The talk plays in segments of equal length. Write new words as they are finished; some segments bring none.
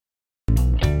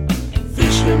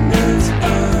Fisherman's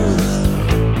Post.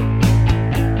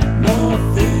 More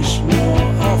fish, more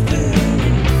often.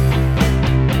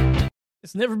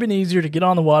 It's never been easier to get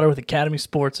on the water with Academy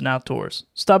Sports and Outdoors.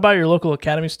 Stop by your local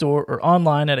Academy store or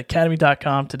online at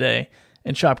academy.com today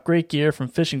and shop great gear from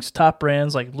fishing's top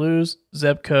brands like Luz,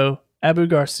 Zebco, Abu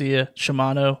Garcia,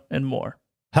 Shimano, and more.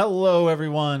 Hello,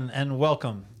 everyone, and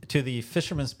welcome to the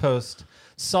Fisherman's Post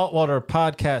Saltwater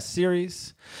Podcast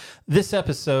Series. This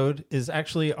episode is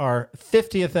actually our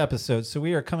 50th episode, so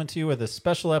we are coming to you with a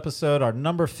special episode, our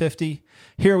number 50.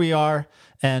 Here we are,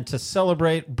 and to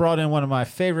celebrate, brought in one of my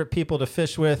favorite people to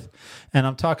fish with, and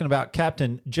I'm talking about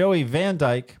Captain Joey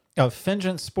VanDyke of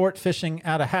Fingent Sport Fishing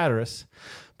out of Hatteras.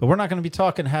 But we're not going to be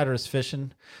talking Hatteras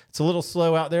fishing. It's a little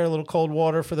slow out there, a little cold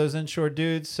water for those inshore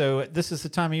dudes. So this is the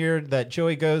time of year that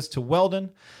Joey goes to Weldon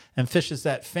and fishes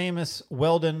that famous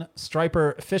Weldon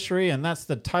striper fishery. And that's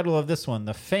the title of this one,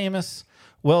 the famous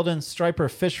Weldon striper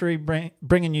fishery,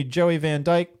 bringing you Joey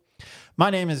VanDyke. My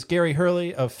name is Gary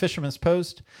Hurley of Fisherman's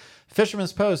Post.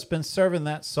 Fisherman's Post been serving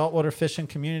that saltwater fishing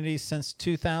community since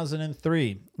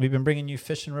 2003. We've been bringing you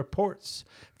fishing reports,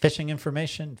 fishing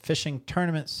information, fishing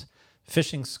tournaments,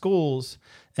 fishing schools,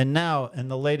 and now in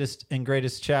the latest and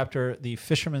greatest chapter, the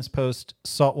Fisherman's Post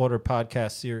Saltwater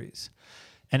Podcast Series.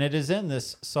 And it is in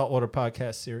this Saltwater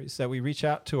Podcast Series that we reach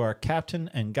out to our captain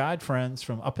and guide friends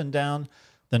from up and down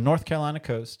the North Carolina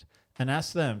coast and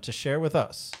ask them to share with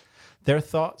us their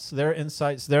thoughts, their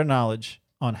insights, their knowledge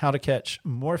on how to catch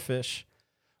more fish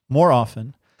more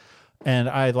often. And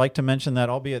I'd like to mention that,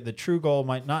 albeit the true goal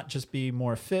might not just be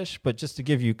more fish, but just to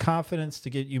give you confidence, to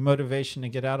get you motivation to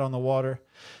get out on the water,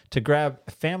 to grab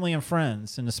family and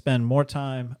friends, and to spend more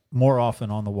time, more often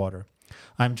on the water.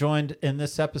 I'm joined in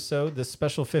this episode, this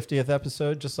special 50th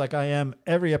episode, just like I am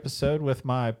every episode, with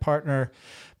my partner,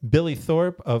 Billy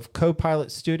Thorpe of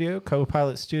Co-Pilot Studio,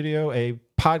 a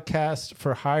podcast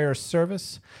for hire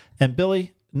service. And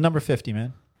Billy, number 50,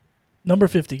 man. Number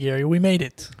 50, Gary. We made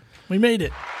it. We made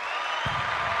it.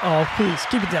 Oh, please,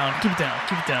 keep it down, keep it down,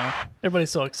 keep it down.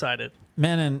 Everybody's so excited.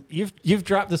 Man, and you've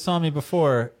dropped this on me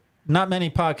before. Not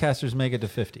many podcasters make it to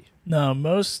 50. No,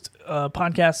 most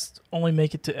podcasts only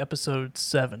make it to episode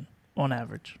 7 on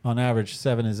average. On average,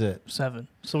 7 is it. 7.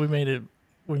 So we made it.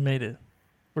 We made it.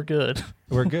 We're good.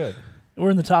 We're good.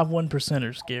 We're in the top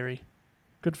 1%ers, Gary.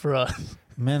 Good for us.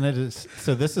 Man, it is.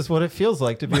 So this is what it feels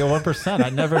like to be a 1%. I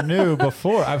never knew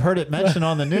before. I've heard it mentioned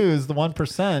on the news, the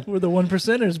 1%. We're the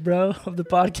 1%ers, bro, of the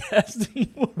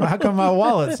podcasting world. How come my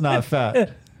wallet's not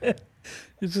fat?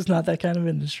 It's just not that kind of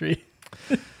industry.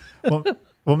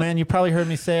 Well, man, you probably heard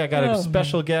me say I got a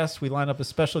special guest. We lined up a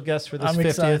special guest for this 50th. I'm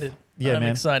excited. Yeah, I'm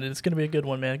man. excited. It's going to be a good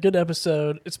one, man. A good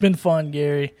episode. It's been fun,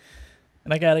 Gary.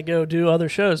 And I got to go do other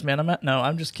shows, man.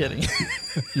 I'm just kidding.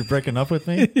 You're breaking up with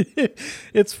me?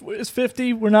 It's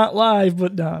 50. We're not live,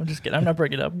 but no, I'm just kidding. I'm not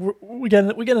breaking up. We got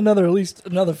at least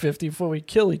another 50 before we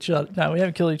kill each other. No, we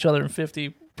haven't killed each other in 50.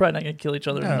 Probably not going to kill each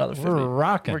other in another 50. We're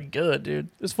rocking. We're good, dude.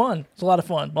 It's fun. It's a lot of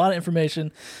fun. A lot of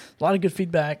information. A lot of good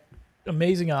feedback.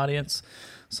 Amazing audience.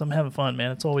 So I'm having fun,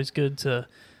 man. It's always good to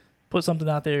put something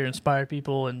out there, inspire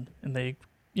people, and they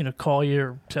call you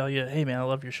or tell you, hey, man, I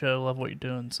love your show, love what you're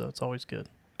doing. So it's always good.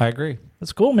 I agree.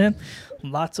 It's cool, man.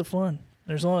 Lots of fun.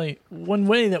 There's only one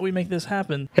way that we make this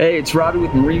happen. Hey, it's Roddy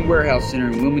with Marine Warehouse Center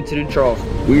in Wilmington and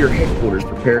Charleston. We are headquarters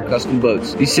for Repair Custom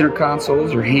Boats. These center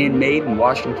consoles are handmade in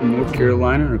Washington, North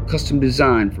Carolina, and are custom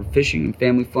designed for fishing and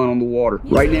family fun on the water.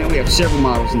 Right now, we have several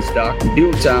models in stock, and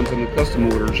build times on the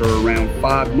custom orders are around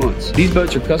 5 months. These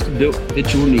boats are custom built to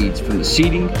fit your needs, from the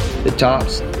seating, the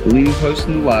tops, the leaning posts,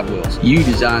 and the live wells. You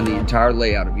design the entire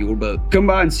layout of your boat. Come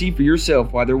by and see for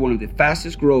yourself why they're one of the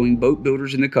fastest growing boat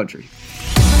builders in the country.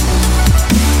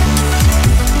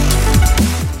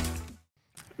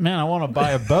 Man, I want to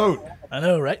buy a boat. I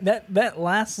know, right? That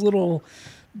last little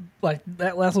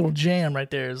jam right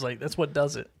there is that's what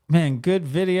does it. Man, good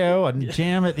video, a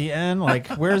jam at the end.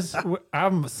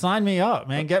 Sign me up,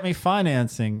 man. Get me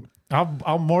financing.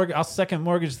 I'll second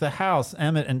mortgage the house.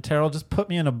 Emmett and Terrell, just put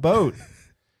me in a boat.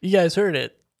 You guys heard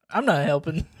it. I'm not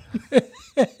helping.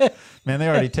 Man, they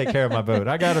already take care of my boat.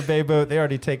 I got a bay boat. They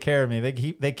already take care of me.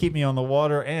 They keep me on the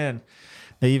water, and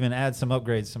they even add some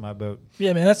upgrades to my boat.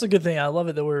 Yeah, man, that's a good thing. I love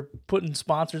it that we're putting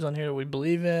sponsors on here that we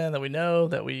believe in, that we know,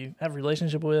 that we have a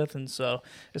relationship with. And so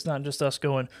it's not just us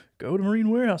going, go to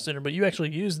Marine Warehouse Center, but you actually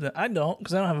use them. I don't,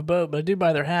 because I don't have a boat, but I do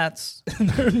buy their hats,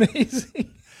 and they're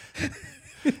amazing.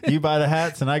 You buy the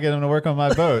hats, and I get them to work on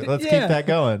my boat. Let's keep that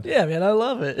going. Yeah, man, I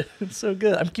love it. It's so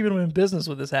good. I'm keeping them in business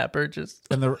with this hat purchase.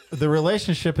 And the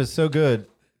relationship is so good.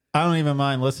 I don't even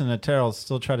mind listening to Terrell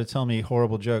still try to tell me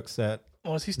horrible jokes that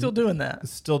Well, is he still doing that?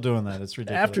 Still doing that. It's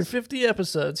ridiculous. After 50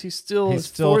 episodes, he's still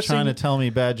trying to tell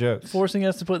me bad jokes. Forcing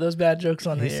us to put those bad jokes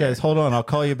on the air. He says, "Hold on, I'll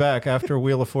call you back after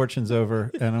Wheel of Fortune's over,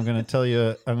 and I'm going to tell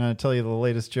you the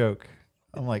latest joke."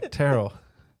 I'm like, "Terrell,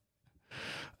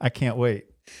 I can't wait."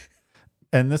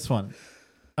 And this one,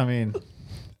 I mean,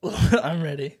 I'm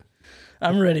ready.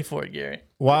 I'm ready for it, Gary.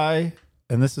 Why?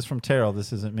 And this is from Terrell.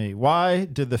 This isn't me. Why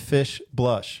did the fish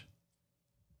blush?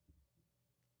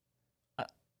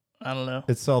 I don't know.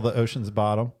 It saw the ocean's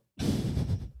bottom.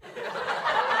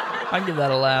 I give that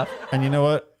a laugh. And you know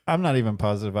what? I'm not even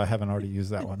positive I haven't already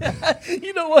used that one.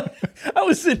 You know what? I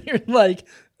was sitting here like,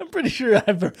 I'm pretty sure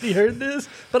I've already heard this,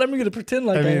 but I'm going to pretend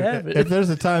like I have it. If there's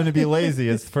a time to be lazy,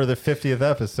 it's for the 50th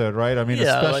episode, right? I mean, a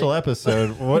special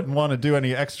episode. Wouldn't want to do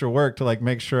any extra work to like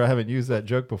make sure I haven't used that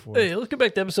joke before. Hey, let's go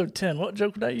back to episode 10. What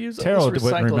joke would I use? Terrell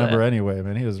wouldn't remember anyway,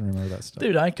 man. He doesn't remember that stuff.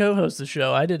 Dude, I co-host the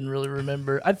show. I didn't really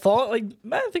remember. I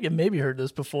think I maybe heard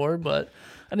this before, but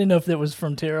I didn't know if it was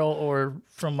from Terrell or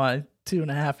from my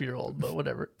 2.5-year-old, but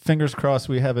whatever. Fingers crossed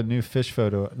we have a new fish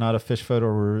photo, not a fish photo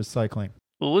we're recycling.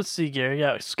 Well, let's see, Gary.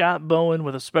 Yeah, Scott Bowen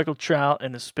with a speckled trout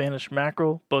and a Spanish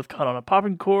mackerel, both caught on a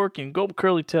popping cork and gulp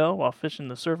curly tail while fishing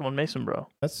the surf on Mason Bro.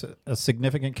 That's a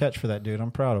significant catch for that dude.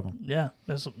 I'm proud of him. Yeah,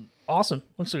 that's awesome.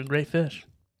 Looks like a great fish.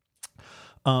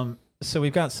 So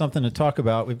we've got something to talk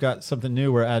about. We've got something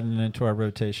new we're adding into our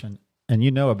rotation, and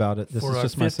you know about it. This for is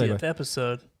just our my 50th segue.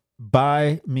 episode.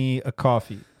 Buy me a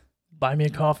coffee. Buy me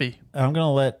a coffee. I'm going to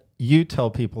let you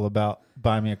tell people about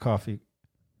Buy Me a Coffee.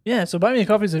 Yeah, so Buy Me a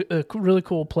Coffee is a really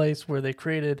cool place where they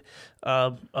created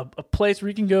a place where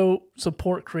you can go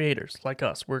support creators like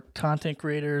us. We're content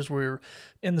creators. We're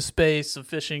in the space of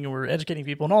fishing, and we're educating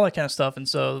people and all that kind of stuff. And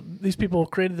so these people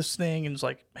created this thing, and it's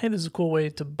like, hey, this is a cool way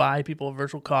to buy people a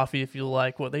virtual coffee if you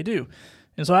like what they do.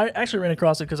 And so I actually ran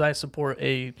across it because I support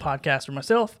a podcaster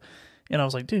myself, and I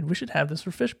was like, dude, we should have this for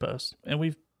Fish Post. And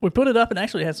we put it up and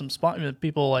actually had some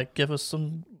people like give us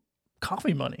some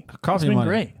coffee money. Coffee It's been money.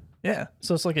 great. Yeah.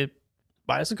 So it's like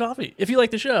buy us a coffee. If you like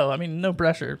the show, I mean, no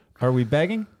pressure. Are we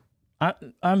begging?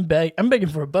 I'm begging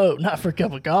for a boat, not for a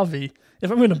cup of coffee. If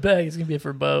I'm going to beg, it's going to be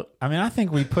for a boat. I mean, I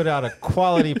think we put out a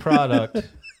quality product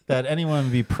that anyone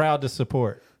would be proud to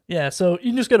support. Yeah. So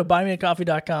you can just go to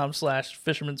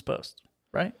buymeacoffee.com/fisherman's-post,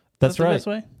 right? That's the right. best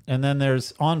way? And then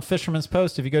there's on Fisherman's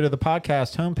Post, if you go to the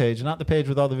podcast homepage, not the page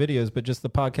with all the videos, but just the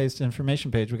podcast information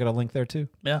page, we got a link there too.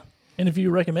 Yeah. And if you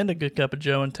recommend a good cup of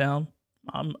Joe in town,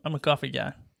 I'm a coffee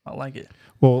guy. I like it.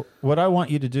 Well, what I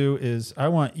want you to do is I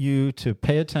want you to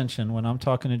pay attention when I'm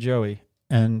talking to Joey,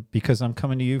 and because I'm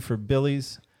coming to you for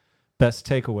Billy's best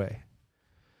takeaway.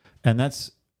 And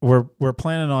that's we're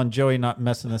planning on Joey not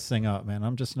messing this thing up, man.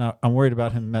 I'm worried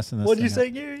about him messing this What'd you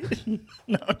thing say, up. Gary?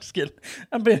 No, I'm just kidding.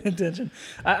 I'm paying attention.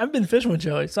 I've been fishing with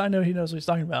Joey, so I know he knows what he's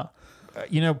talking about.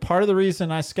 Part of the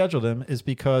reason I scheduled him is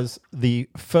because the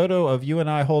photo of you and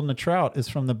I holding a trout is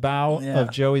from the bow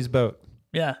of Joey's boat.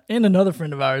 Yeah, and another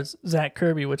friend of ours, Zach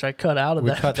Kirby, which I cut out of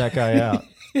that. We cut that guy out.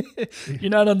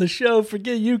 You're not on the show.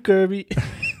 Forget you, Kirby.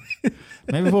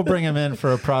 Maybe we'll bring him in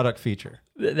for a product feature.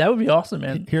 That would be awesome,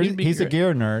 man. He's a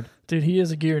gear nerd. Dude, he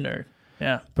is a gear nerd.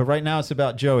 Yeah. But right now it's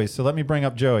about Joey. So let me bring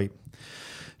up Joey.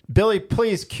 Billy,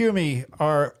 please cue me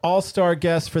our all-star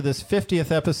guest for this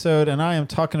 50th episode, and I am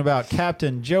talking about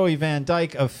Captain Joey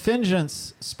VanDyke of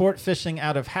Vengeance Sport Fishing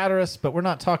out of Hatteras, but we're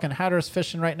not talking Hatteras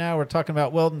fishing right now. We're talking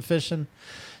about Weldon fishing.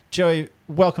 Joey,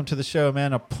 welcome to the show,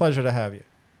 man. A pleasure to have you.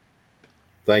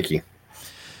 Thank you.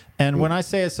 And when I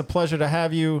say it's a pleasure to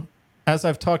have you, as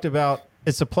I've talked about,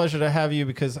 it's a pleasure to have you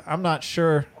because I'm not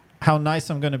sure how nice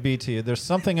I'm going to be to you. There's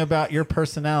something about your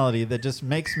personality that just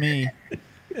makes me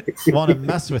want to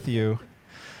mess with you.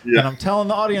 Yeah. And I'm telling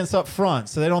the audience up front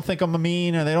so they don't think I'm a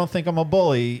mean or they don't think I'm a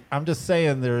bully. I'm just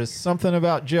saying there is something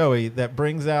about Joey that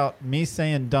brings out me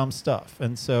saying dumb stuff.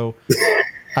 And so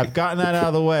I've gotten that out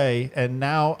of the way, and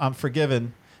now I'm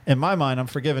forgiven. In my mind, I'm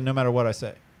forgiven no matter what I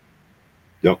say.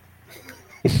 Yep.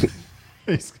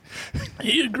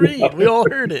 He agreed. We all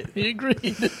heard it. He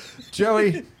agreed.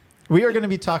 Joey, we are going to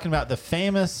be talking about the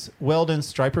famous Weldon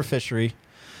striper fishery.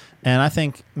 And I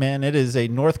think, man, it is a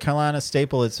North Carolina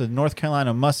staple. It's a North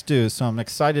Carolina must-do, so I'm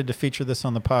excited to feature this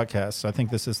on the podcast. So I think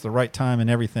this is the right time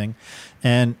and everything.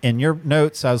 And in your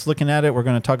notes, I was looking at it. We're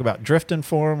going to talk about drifting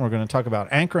for them. We're going to talk about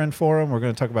anchoring for them. We're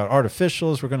going to talk about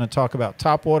artificials. We're going to talk about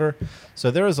topwater. So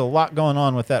there is a lot going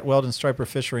on with that Weldon striper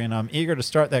fishery, and I'm eager to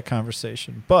start that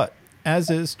conversation. But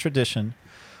as is tradition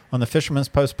on the Fisherman's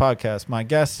Post podcast, my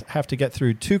guests have to get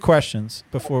through 2 questions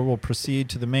before we'll proceed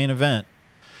to the main event.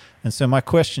 And so my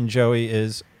question, Joey,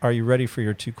 is, are you ready for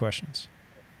your 2 questions?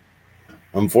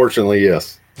 Unfortunately,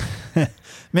 yes.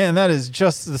 Man, that is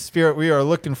just the spirit we are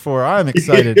looking for. I'm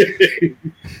excited.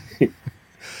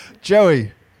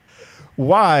 Joey,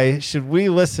 why should we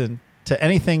listen to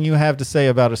anything you have to say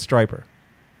about a striper?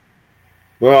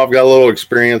 Well, I've got a little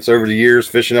experience over the years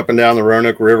fishing up and down the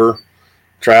Roanoke River,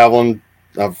 traveling.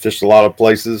 I've fished a lot of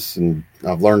places, and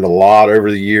I've learned a lot over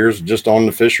the years just on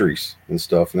the fisheries and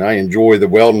stuff. And I enjoy the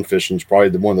Weldon fishing. It's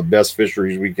probably one of the best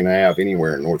fisheries we can have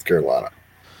anywhere in North Carolina.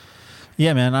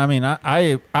 Yeah, man. I mean,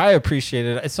 I appreciate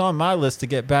it. It's on my list to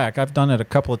get back. I've done it a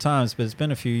couple of times, but it's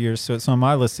been a few years, so it's on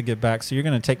my list to get back. So you're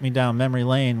going to take me down memory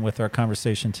lane with our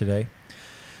conversation today.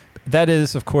 That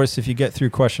is, of course, if you get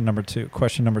through question number 2.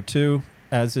 Question number 2,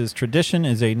 as is tradition,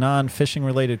 is a non-fishing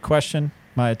related question,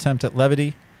 my attempt at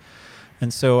levity.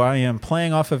 And so I am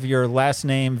playing off of your last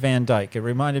name, VanDyke. It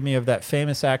reminded me of that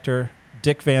famous actor,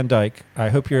 Dick VanDyke. I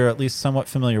hope you're at least somewhat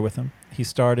familiar with him. He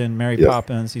starred in Mary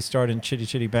Poppins. He starred in Chitty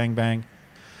Chitty Bang Bang.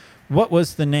 What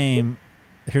was the name?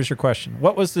 Here's your question.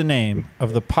 What was the name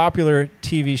of the popular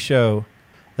TV show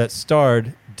that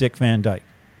starred Dick VanDyke?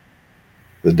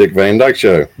 The Dick VanDyke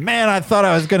Show. Man, I thought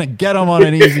I was going to get him on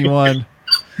an easy one.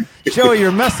 Joey,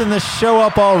 you're messing this show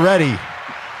up already.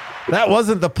 That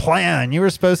wasn't the plan. You were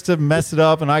supposed to mess it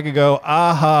up, and I could go,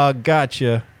 aha,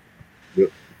 gotcha.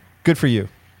 Yep. Good for you.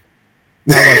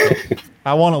 I like it.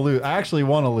 I want to lose. I actually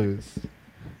want to lose.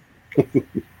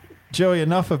 Joey,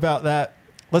 enough about that.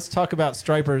 Let's talk about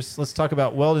stripers. Let's talk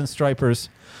about Weldon stripers.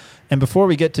 And before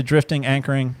we get to drifting,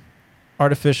 anchoring,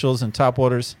 artificials, and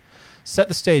topwaters, set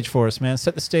the stage for us, man.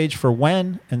 Set the stage for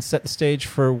when and set the stage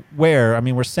for where. I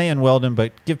mean, we're saying Weldon,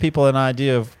 but give people an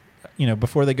idea of,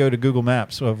 before they go to Google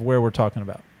Maps, of where we're talking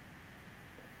about.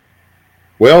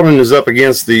 Weldon is up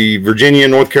against the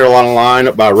Virginia-North Carolina line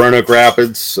up by Roanoke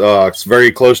Rapids. It's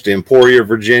very close to Emporia,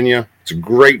 Virginia. It's a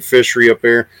great fishery up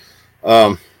there.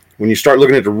 When you start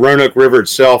looking at the Roanoke River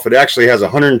itself, it actually has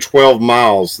 112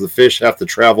 miles the fish have to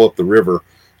travel up the river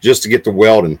just to get to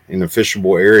Weldon in the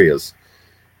fishable areas.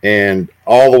 And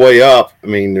all the way up, I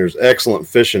mean, there's excellent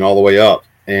fishing all the way up.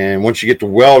 And once you get to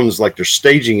Weldon, it's like their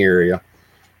staging area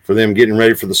for them getting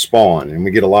ready for the spawn. And we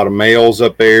get a lot of males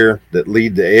up there that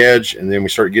lead the edge, and then we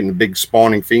start getting the big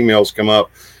spawning females come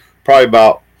up probably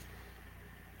about,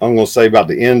 I'm going to say about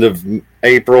the end of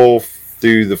April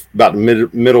through about the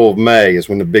middle of May is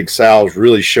when the big sows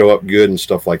really show up good and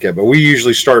stuff like that. But we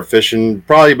usually start fishing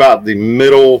probably about the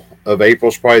middle of April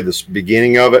is probably the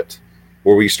beginning of it,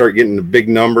 where we start getting the big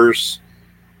numbers.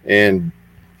 And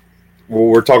what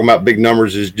we're talking about big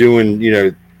numbers is doing,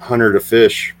 100 of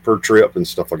fish per trip and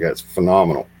stuff like that. It's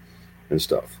phenomenal and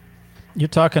stuff. You're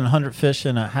talking 100 fish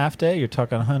in a half day? You're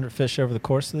talking 100 fish over the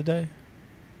course of the day?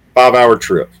 5-hour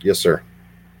trip. Yes, sir.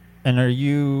 And do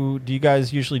you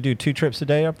guys usually do 2 trips a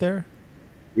day up there?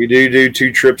 We do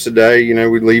 2 trips a day.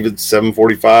 We leave at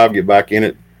 7:45, get back in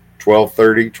at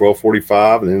 12:30,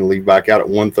 12:45, and then leave back out at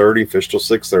 1:30, fish till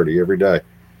 6:30 every day.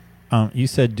 You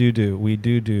said do. We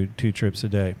do 2 trips a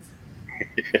day.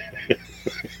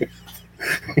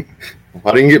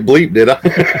 I didn't get bleeped, did I?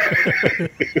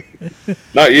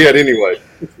 Not yet, anyway.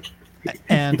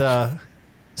 And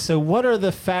so what are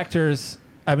the factors?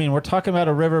 I mean, we're talking about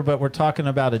a river, but we're talking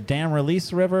about a dam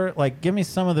release river. Like, give me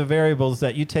some of the variables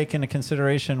that you take into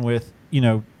consideration with,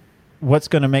 what's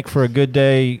going to make for a good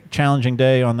day, challenging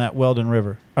day on that Weldon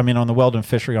River. I mean, on the Weldon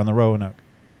fishery on the Roanoke.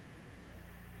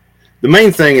 The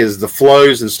main thing is the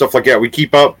flows and stuff like that. We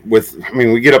keep up with,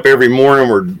 we get up every morning.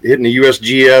 We're hitting the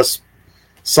USGS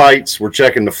sites. We're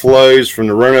checking the flows from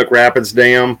the Roanoke Rapids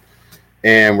Dam,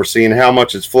 and we're seeing how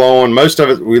much it's flowing. Most of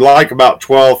it, we like about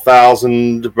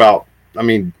 12,000,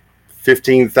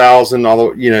 15,000,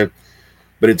 although,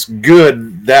 but it's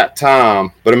good that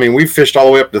time. But, we fished all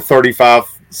the way up to 35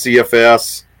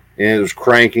 CFS, and it was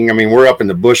cranking. We're up in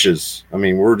the bushes.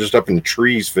 We're just up in the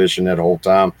trees fishing that whole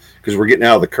time because we're getting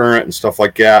out of the current and stuff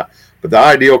like that. But the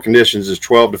ideal conditions is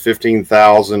 12 to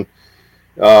 15,000.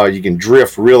 You can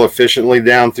drift real efficiently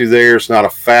down through there. It's not a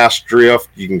fast drift.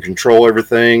 You can control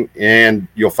everything, and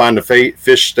you'll find the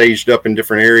fish staged up in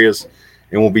different areas,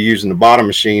 and we'll be using the bottom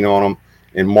machine on them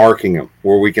and marking them,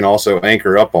 where we can also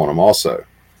anchor up on them also.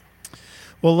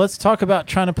 Well, let's talk about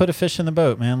trying to put a fish in the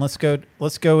boat, man. Let's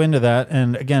go into that.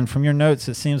 And again, from your notes,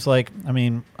 it seems like,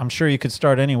 I'm sure you could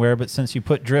start anywhere, but since you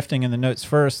put drifting in the notes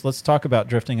first, let's talk about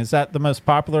drifting. Is that the most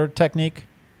popular technique?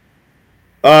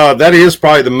 That is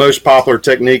probably the most popular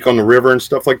technique on the river and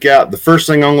stuff like that. The first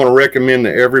thing I'm going to recommend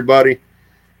to everybody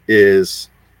is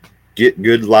get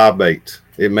good live bait.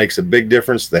 It makes a big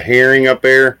difference. The herring up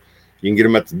there, you can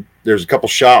get them there's a couple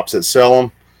shops that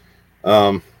sell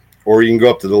them. Or you can go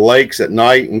up to the lakes at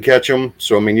night and catch them.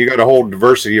 So, you got a whole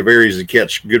diversity of areas to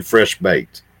catch good fresh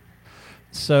bait.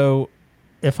 So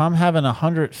if I'm having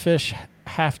 100 fish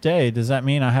half day, does that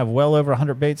mean I have well over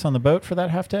 100 baits on the boat for that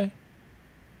half day?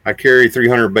 I carry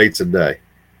 300 baits a day.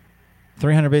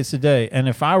 300 baits a day. And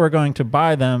if I were going to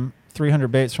buy them 300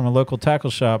 baits from a local tackle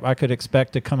shop, I could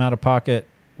expect to come out of pocket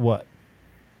what?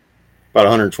 About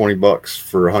 $120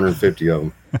 for 150 of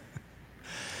them.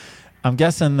 I'm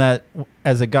guessing that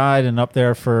as a guide and up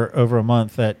there for over a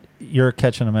month that you're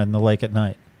catching them in the lake at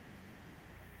night.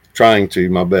 Trying to,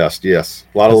 my best, yes.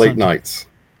 A lot of late nights.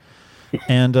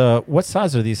 And what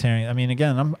size are these herring? I mean,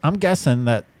 again, I'm guessing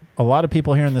that a lot of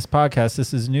people hearing this podcast,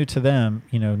 this is new to them,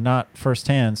 not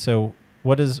firsthand. So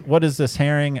what is this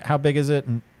herring? How big is it?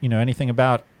 And, anything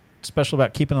special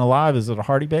about keeping it alive? Is it a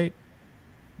hardy bait?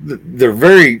 They're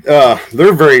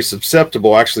very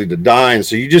susceptible actually to dying.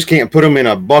 So you just can't put them in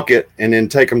a bucket and then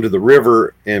take them to the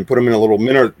river and put them in a little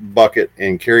minnow bucket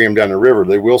and carry them down the river.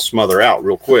 They will smother out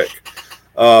real quick.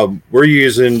 We're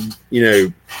using,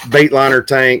 bait liner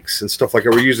tanks and stuff like that.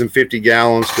 We're using 50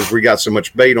 gallons because we got so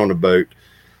much bait on the boat.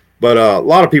 But a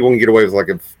lot of people can get away with like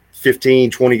a 15,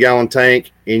 20 gallon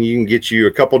tank, and you can get you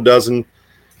a couple dozen,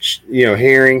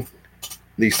 herring.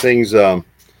 These things,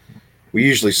 we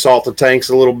usually salt the tanks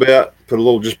a little bit, put a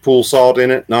little just pool salt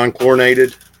in it,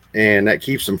 non-chlorinated, and that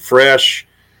keeps them fresh,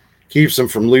 keeps them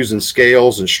from losing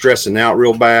scales and stressing out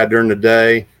real bad during the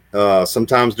day.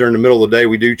 Sometimes during the middle of the day,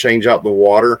 we do change out the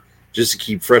water just to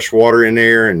keep fresh water in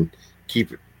there and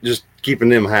keeping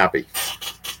them happy.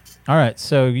 All right,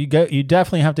 so you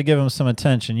definitely have to give them some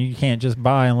attention. You can't just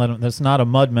buy and let them. That's not a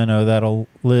mud minnow that'll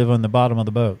live on the bottom of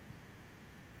the boat.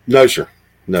 No, sir.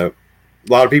 No.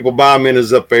 A lot of people buy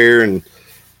minnows up there, and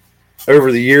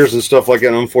over the years and stuff like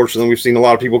that, unfortunately, we've seen a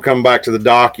lot of people come back to the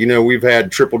dock. We've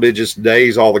had triple digits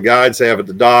days, all the guides have at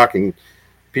the dock, and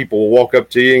people will walk up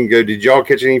to you and go, "Did y'all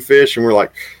catch any fish?" And we're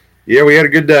like, "Yeah, we had a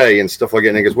good day," and stuff like that.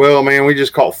 And he goes, "Well, man, we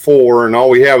just caught 4, and all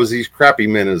we have is these crappy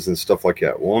minnows and stuff like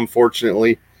that." Well,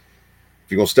 unfortunately,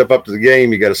 if you're going to step up to the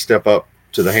game, you got to step up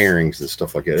to the herrings and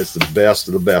stuff like that. It's the best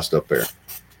of the best up there.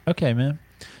 Okay, man.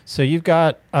 So you've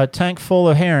got a tank full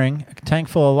of herring, a tank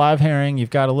full of live herring. You've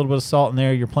got a little bit of salt in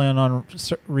there. You're planning on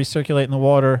recirculating the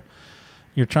water.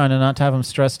 You're trying to not to have them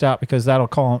stressed out because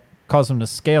that'll cause them to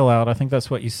scale out. I think that's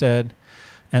what you said.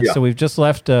 And so we've just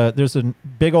left. There's a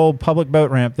big old public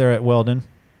boat ramp there at Weldon.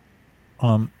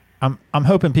 I'm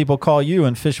hoping people call you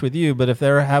and fish with you, but if they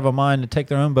have a mind to take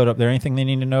their own boat up there, anything they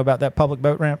need to know about that public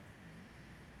boat ramp?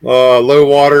 Low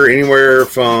water, anywhere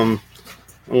from,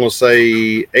 I'm going to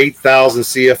say 8,000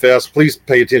 CFS. Please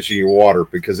pay attention to your water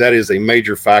because that is a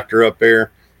major factor up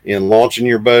there in launching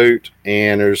your boat.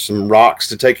 And there's some rocks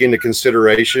to take into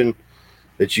consideration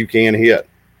that you can hit.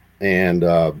 And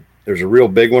there's a real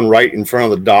big one right in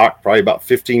front of the dock, probably about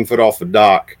 15 foot off the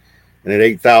dock. And at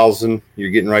 8,000, you're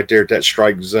getting right there at that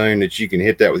strike zone that you can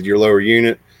hit that with your lower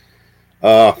unit.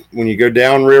 When you go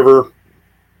downriver,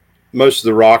 most of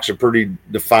the rocks are pretty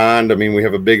defined. I mean, we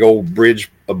have a big old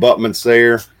bridge abutments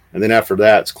there. And then after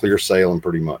that, it's clear sailing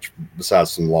pretty much,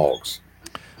 besides some logs.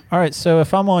 All right, so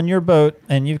if I'm on your boat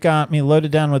and you've got me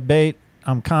loaded down with bait,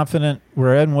 I'm confident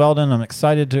we're in Weldon. I'm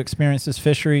excited to experience this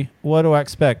fishery. What do I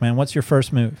expect, man? What's your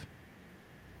first move?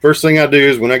 First thing I do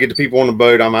is when I get the people on the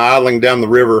boat, I'm idling down the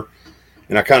river,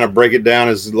 and I kind of break it down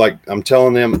as like I'm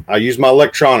telling them I use my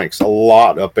electronics a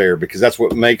lot up there because that's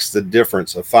what makes the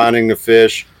difference of finding the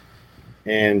fish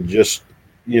and just,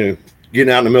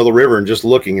 getting out in the middle of the river and just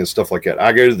looking and stuff like that.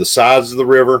 I go to the sides of the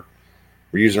river.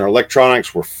 We're using our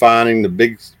electronics. We're finding the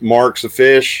big marks of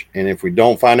fish. And if we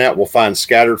don't find that, we'll find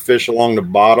scattered fish along the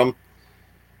bottom.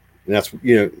 And that's,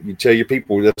 you tell your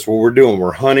people that's what we're doing.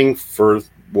 We're hunting for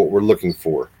what we're looking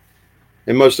for.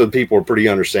 And most of the people are pretty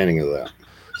understanding of that.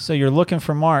 So you're looking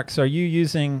for marks. Are you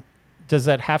using, does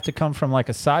that have to come from like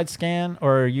a side scan,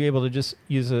 or are you able to just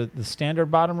use the standard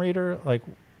bottom reader? Like,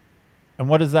 and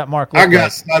what does that mark look like? I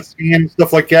got side scan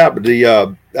stuff like that,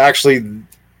 but actually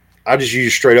I just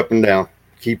use straight up and down.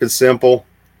 Keep it simple.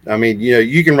 I mean,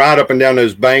 you can ride up and down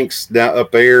those banks down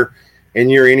up there, and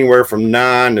you're anywhere from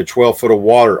 9 to 12 foot of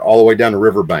water all the way down the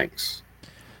river banks.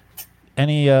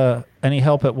 Any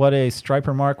help at what a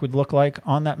striper mark would look like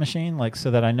on that machine, like so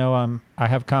that I know I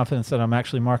have confidence that I'm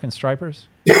actually marking stripers?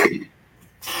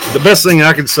 The best thing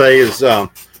I can say is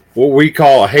what we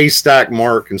call a haystack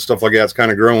mark and stuff like that. It's kind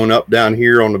of growing up down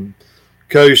here on the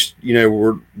coast.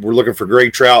 We're looking for gray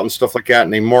trout and stuff like that,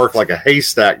 and they mark like a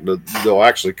haystack. They'll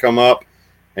actually come up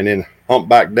and then hump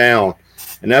back down,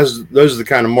 and those are the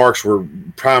kind of marks we're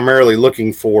primarily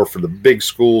looking for the big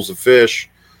schools of fish.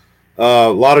 A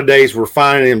lot of days we're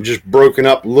finding them just broken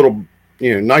up little,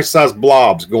 nice sized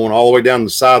blobs going all the way down the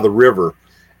side of the river,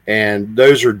 and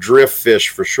those are drift fish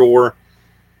for sure.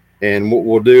 And what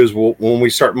we'll do is when we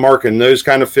start marking those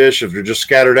kind of fish, if they're just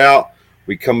scattered out,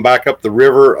 we come back up the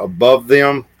river above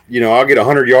them. I'll get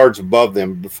 100 yards above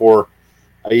them before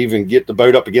I even get the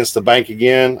boat up against the bank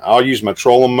again. I'll use my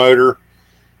trolling motor.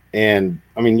 And,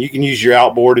 you can use your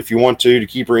outboard if you want to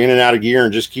keep her in and out of gear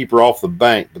and just keep her off the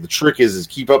bank. But the trick is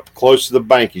keep up close to the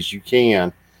bank as you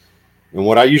can. And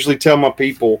what I usually tell my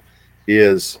people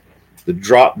is to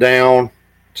drop down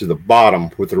to the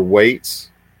bottom with their weights.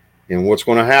 And what's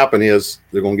going to happen is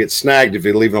they're going to get snagged if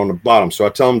they leave it on the bottom. So I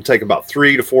tell them to take about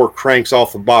 3 to 4 cranks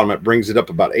off the bottom. It brings it up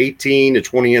about 18 to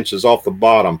 20 inches off the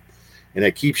bottom. And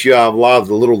it keeps you out of a lot of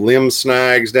the little limb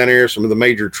snags down here, some of the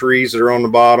major trees that are on the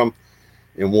bottom,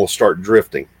 and we'll start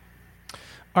drifting.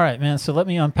 All right, man. So let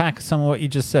me unpack some of what you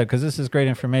just said, because this is great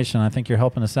information. I think you're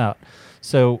helping us out.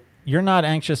 So you're not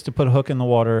anxious to put a hook in the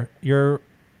water. You're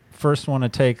first want to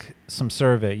take some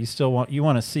survey. You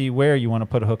want to see where you want to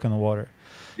put a hook in the water.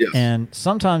 Yes. And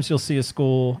sometimes you'll see a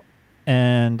school,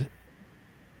 and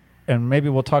maybe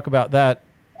we'll talk about that.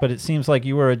 But it seems like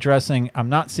you were addressing, I'm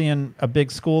not seeing a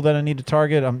big school that I need to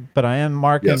target, but I am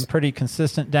marking pretty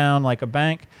consistent down like a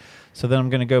bank. So then I'm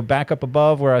going to go back up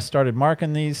above where I started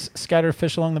marking these scattered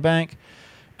fish along the bank.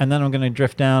 And then I'm going to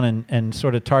drift down and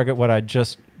sort of target what I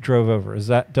just drove over.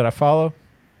 Did I follow?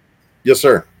 Yes,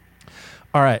 sir.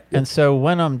 All right. And so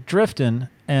when I'm drifting,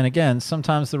 and again,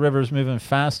 sometimes the river's moving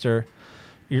faster,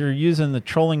 you're using the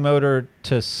trolling motor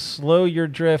to slow your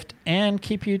drift and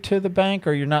keep you to the bank,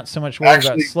 or you're not so much worried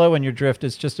about slowing your drift,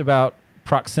 it's just about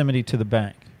proximity to the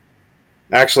bank?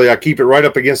 Actually, I keep it right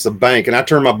up against the bank, and I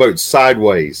turn my boat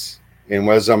sideways. And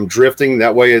as I'm drifting,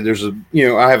 that way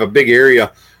I have a big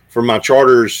area for my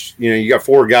charters. You got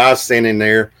 4 guys standing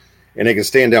there, and they can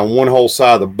stand down one whole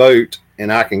side of the boat,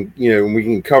 and I can, we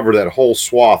can cover that whole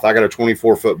swath. I got a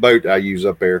 24-foot boat I use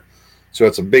up there. So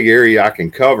it's a big area I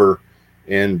can cover,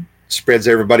 and spreads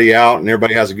everybody out, and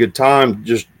everybody has a good time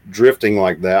just drifting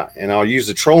like that. And I'll use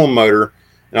the trolling motor,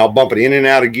 and I'll bump it in and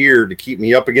out of gear to keep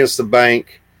me up against the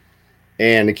bank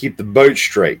and to keep the boat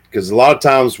straight. Because a lot of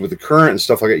times with the current and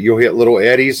stuff like that, you'll hit little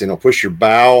eddies, and it'll push your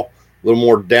bow a little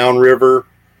more downriver,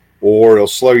 or it'll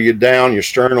slow you down. Your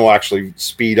stern will actually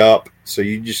speed up. So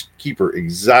you just keep her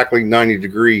exactly 90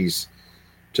 degrees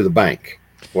to the bank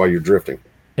while you're drifting.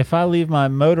 If I leave my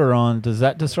motor on, does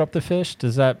that disrupt the fish?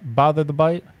 Does that bother the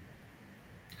bite?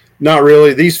 Not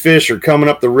really. These fish are coming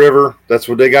up the river. That's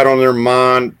what they got on their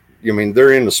mind.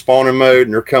 They're in the spawning mode,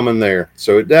 and they're coming there.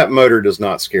 So that motor does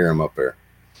not scare them up there.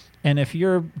 And if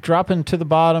you're dropping to the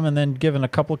bottom and then giving a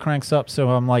couple of cranks up, so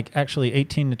I'm like actually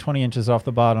 18 to 20 inches off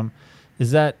the bottom,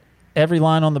 is that every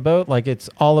line on the boat? Like it's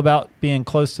all about being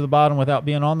close to the bottom without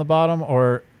being on the bottom?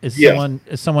 Or is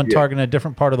someone targeting a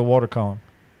different part of the water column?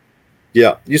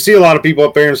 Yeah, you see a lot of people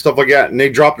up there and stuff like that, and they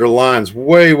drop their lines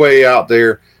way, way out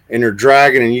there, and they're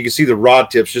dragging, and you can see the rod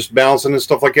tips just bouncing and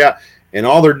stuff like that. And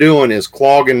all they're doing is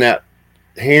clogging that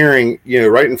herring,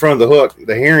 right in front of the hook.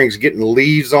 The herring's getting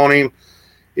leaves on him.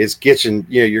 It's catching,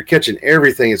 you're catching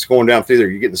everything that's going down through there.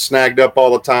 You're getting snagged up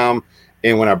all the time.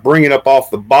 And when I bring it up off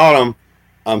the bottom,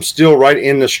 I'm still right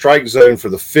in the strike zone for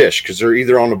the fish, because they're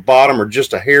either on the bottom or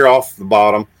just a hair off the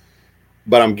bottom.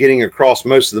 But I'm getting across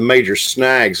most of the major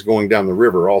snags going down the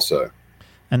river also.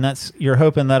 And you're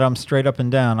hoping that I'm straight up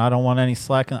and down. I don't want any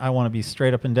slack. I want to be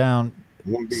straight up and down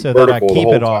so that I keep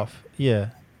it off. Yeah.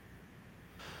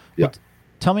 Well,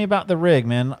 tell me about the rig,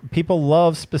 man. People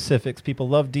love specifics. People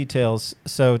love details.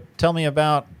 So tell me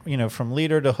about, from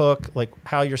leader to hook, like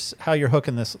how you're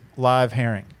hooking this live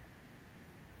herring.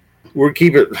 We'll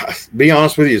keep it, be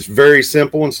honest with you, it's very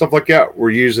simple and stuff like that.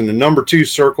 We're using the number 2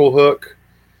 circle hook,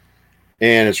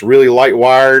 and it's really light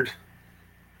wired.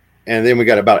 And then we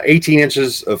got about 18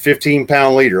 inches of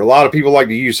 15-pound leader. A lot of people like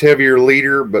to use heavier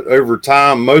leader, but over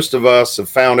time, most of us have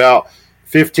found out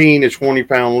 15 to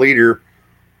 20-pound leader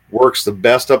works the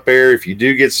best up there. If you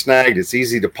do get snagged, it's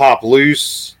easy to pop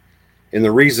loose. And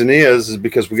the reason is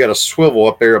because we got a swivel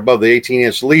up there above the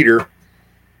 18-inch leader,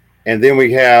 and then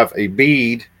we have a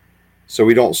bead so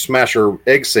we don't smash our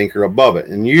egg sinker above it.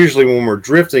 And usually when we're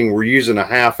drifting, we're using a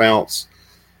 1/2 ounce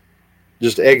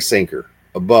just egg sinker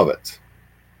above it.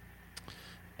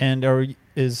 And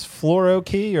is fluoro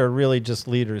key or really just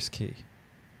leaders key?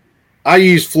 I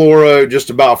use fluoro just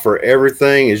about for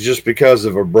everything, is just because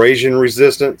of abrasion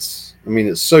resistance.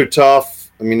 It's so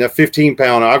tough. That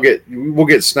 15-pound, we'll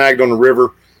get snagged on the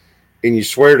river, and you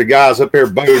swear to guys up there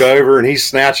boat over, and he's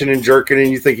snatching and jerking, and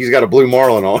you think he's got a blue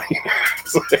marlin on him.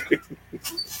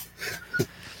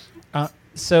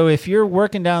 So if you're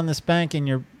working down this bank and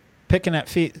you're picking at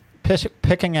fish,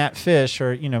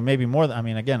 or maybe more than,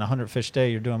 again, 100 fish a day,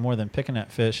 you're doing more than picking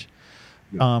at fish.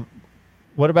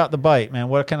 What what about the bite, man?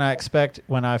 What can I expect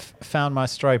when I've found my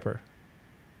striper?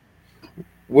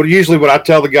 What I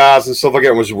tell the guys and stuff like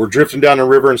that was we're drifting down the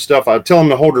river and stuff. I tell them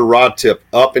to hold their rod tip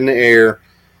up in the air,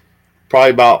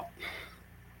 probably about,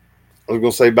 I was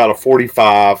going to say about a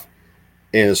 45.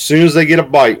 And as soon as they get a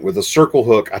bite with a circle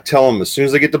hook, I tell them as soon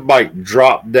as they get the bite,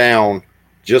 drop down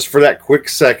just for that quick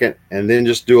second and then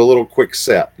just do a little quick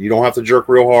set. You don't have to jerk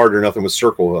real hard or nothing with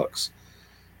circle hooks.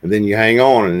 And then you hang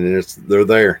on and they're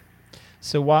there.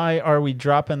 So why are we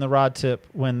dropping the rod tip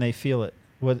when they feel it?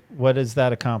 What does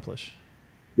that accomplish?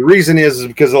 The reason is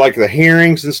because of like the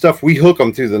herrings and stuff, we hook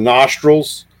them through the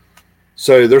nostrils.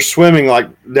 So they're swimming like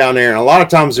down there. And a lot of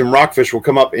times them rockfish will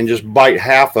come up and just bite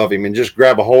half of him and just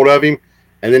grab a hold of him.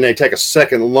 And then they take a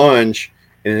second lunge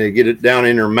and they get it down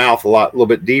in their mouth a little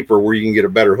bit deeper where you can get a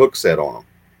better hook set on them.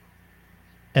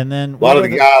 And then a lot of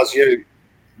the guys,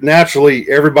 naturally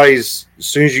everybody's, as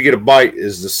soon as you get a bite,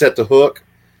 is to set the hook.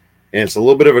 And it's a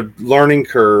little bit of a learning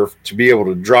curve to be able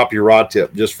to drop your rod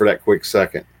tip just for that quick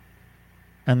second.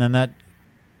 And then that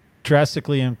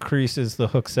drastically increases the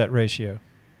hook set ratio.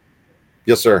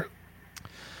 Yes, sir.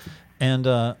 And,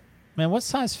 man, what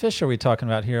size fish are we talking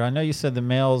about here? I know you said the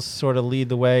males sort of lead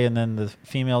the way and then the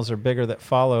females are bigger that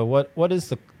follow. What is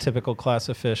the typical class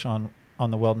of fish on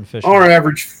the Weldon fish? Our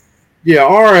average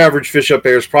fish up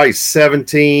there is probably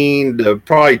 17 to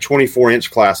probably 24-inch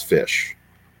class fish.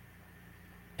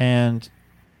 And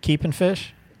keeping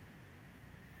fish?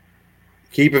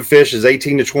 Keeping fish is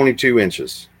 18 to 22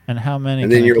 inches. And how many?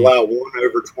 And then you're allowed 1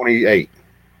 over 28.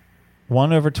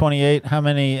 1 over 28? How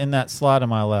many in that slot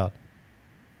am I allowed?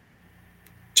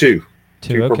 Two.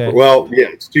 Okay.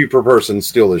 It's 2 per person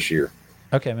still this year.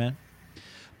 Okay, man.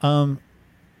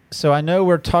 So I know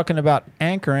we're talking about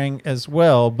anchoring as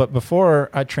well, but before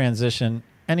I transition,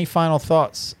 any final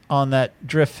thoughts on that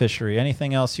drift fishery?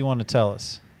 Anything else you want to tell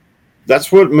us?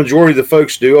 That's what majority of the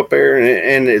folks do up there,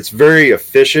 and it's very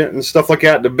efficient and stuff like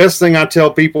that. The best thing I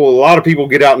tell people, a lot of people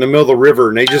get out in the middle of the river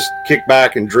and they just kick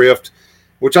back and drift,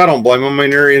 which I don't blame them. I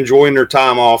mean, they're enjoying their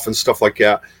time off and stuff like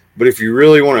that. But if you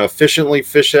really want to efficiently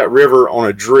fish that river on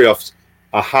a drift,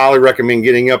 I highly recommend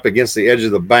getting up against the edge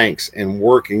of the banks and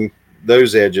working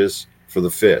those edges for the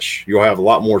fish. You'll have a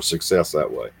lot more success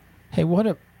that way. Hey,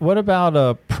 what about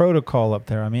a protocol up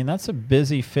there? I mean, that's a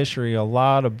busy fishery, a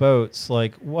lot of boats.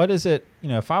 Like, what is it?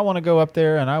 If I want to go up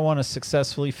there and I want to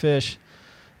successfully fish,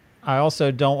 I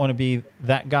also don't want to be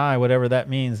that guy, whatever that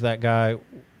means, that guy.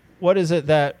 What is it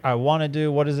that I want to do?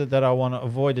 What is it that I want to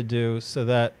avoid to do so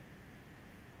that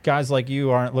guys like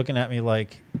you aren't looking at me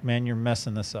like, man, you're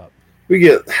messing this up?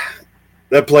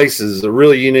 That place is a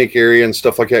really unique area and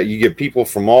stuff like that. You get people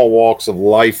from all walks of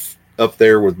life up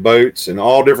there with boats and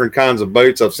all different kinds of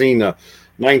boats. I've seen a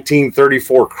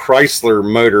 1934 Chrysler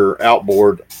motor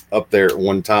outboard up there at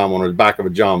one time on the back of a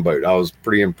John boat. I was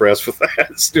pretty impressed with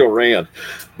that. It still ran.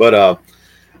 But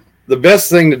the best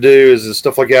thing to do is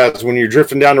stuff like that is when you're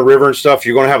drifting down the river and stuff,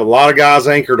 you're going to have a lot of guys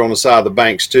anchored on the side of the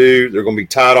banks too. They're going to be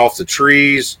tied off the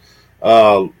trees.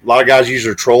 A lot of guys use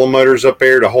their trolling motors up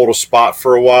there to hold a spot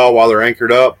for a while they're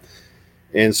anchored up.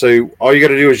 And so all you got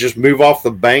to do is just move off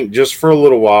the bank just for a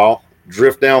little while,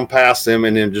 drift down past them,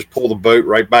 and then just pull the boat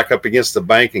right back up against the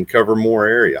bank and cover more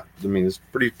area. I mean, it's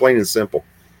pretty plain and simple.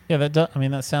 Yeah,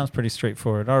 that sounds pretty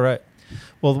straightforward. All right.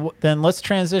 Well, then let's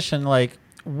transition. Like,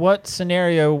 what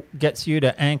scenario gets you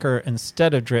to anchor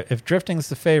instead of drift? If drifting's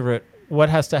the favorite, what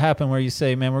has to happen where you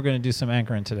say, man, we're going to do some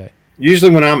anchoring today?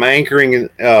 Usually when I'm anchoring,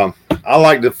 I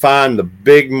like to find the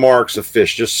big marks of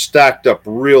fish just stacked up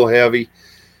real heavy.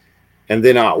 And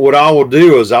then what I will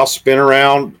do is I'll spin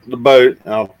around the boat.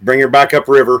 I'll bring her back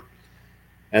upriver,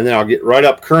 and then I'll get right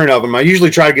up current of them. I usually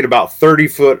try to get about 30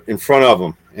 foot in front of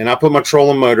them. And I put my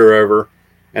trolling motor over,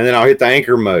 and then I'll hit the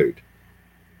anchor mode.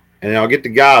 And I'll get the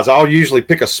guys. I'll usually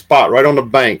pick a spot right on the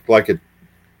bank, like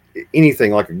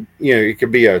anything, like it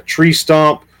could be a tree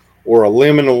stump or a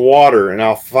limb in the water, and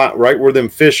I'll find right where them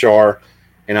fish are,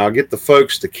 and I'll get the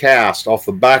folks to cast off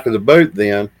the back of the boat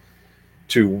then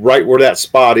to right where that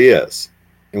spot is.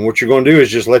 And what you're going to do is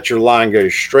just let your line go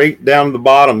straight down to the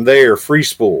bottom there, free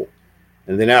spool.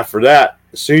 And then after that,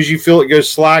 as soon as you feel it goes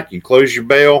slack, you close your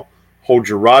bail, hold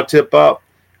your rod tip up.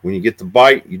 When you get the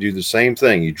bite, you do the same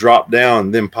thing. You drop down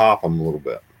and then pop them a little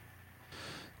bit.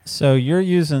 So you're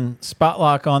using spot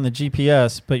lock on the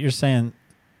GPS, but you're saying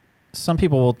some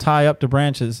people will tie up to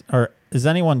branches. Or is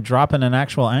anyone dropping an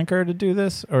actual anchor to do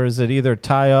this? Or is it either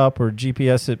tie up or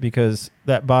GPS it because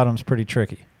that bottom's pretty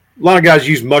tricky? A lot of guys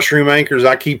use mushroom anchors.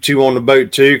 I keep 2 on the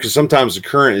boat too, because sometimes the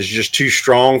current is just too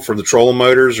strong for the trolling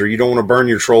motors, or you don't want to burn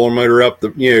your trolling motor up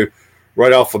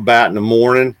right off the bat in the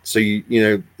morning. So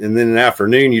and then in the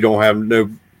afternoon you don't have no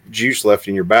juice left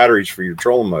in your batteries for your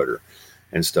trolling motor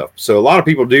and stuff. So a lot of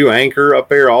people do anchor up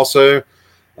there also.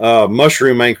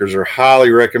 Mushroom anchors are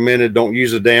highly recommended. Don't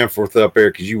use a Danforth up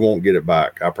there because you won't get it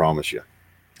back. I promise you.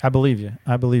 I believe you.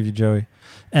 I believe you, Joey.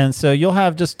 And so you'll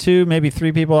have just 2, maybe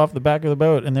 3 people off the back of the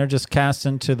boat, and they're just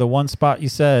casting to the one spot you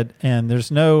said, and there's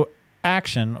no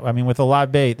action. I mean, with a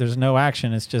live bait, there's no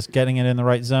action. It's just getting it in the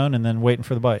right zone and then waiting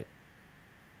for the bite.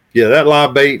 Yeah, that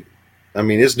live bait, I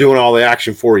mean, it's doing all the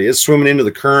action for you. It's swimming into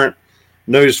the current,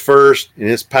 nose first, and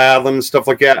it's paddling and stuff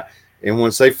like that. And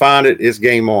once they find it, it's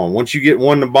game on. Once you get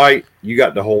one to bite, you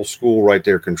got the whole school right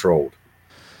there controlled.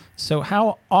 So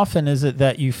how often is it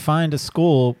that you find a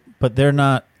school, but they're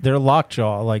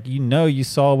lockjaw? Like, you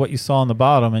saw what you saw on the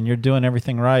bottom and you're doing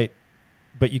everything right,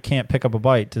 but you can't pick up a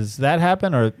bite. Does that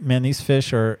happen? Or, man, these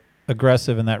fish are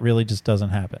aggressive and that really just doesn't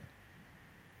happen?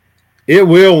 It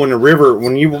will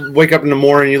when you wake up in the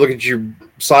morning, you look at your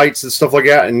sites and stuff like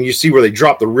that, and you see where they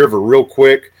drop the river real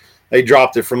quick. They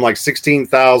dropped it from like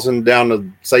 16,000 down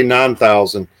to, say,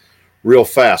 9,000 real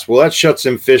fast. Well, that shuts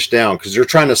them fish down because they're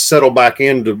trying to settle back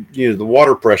into the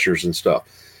water pressures and stuff.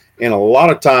 And a lot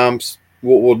of times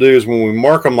what we'll do is when we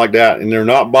mark them like that and they're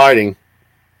not biting,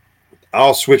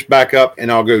 I'll switch back up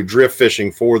and I'll go drift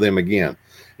fishing for them again.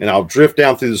 And I'll drift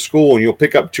down through the school and you'll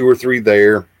pick up 2 or 3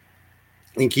 there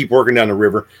and keep working down the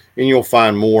river, and you'll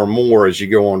find more and more as you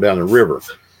go on down the river.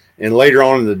 And later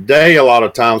on in the day, a lot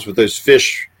of times with those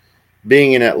fish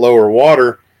being in that lower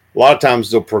water, a lot of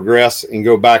times they'll progress and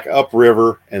go back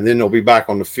upriver, and then they'll be back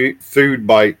on the food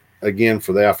bite again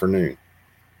for the afternoon.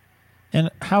 And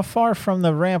how far from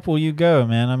the ramp will you go,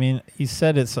 man? I mean, you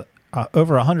said it's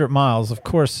over 100 miles. Of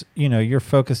course, you're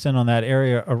focused in on that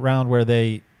area around where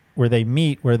they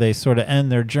meet, where they sort of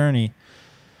end their journey.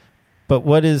 But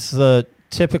what is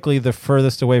typically the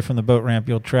furthest away from the boat ramp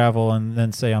you'll travel and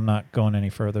then say, I'm not going any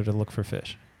further to look for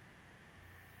fish?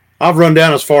 I've run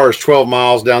down as far as 12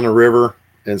 miles down the river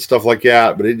and stuff like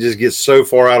that, but it just gets so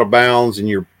far out of bounds and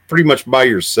you're pretty much by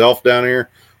yourself down here,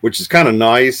 which is kind of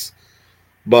nice,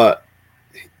 but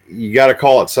you got to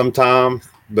call it sometime.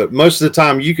 But most of the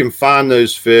time you can find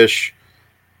those fish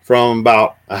from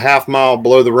about a half mile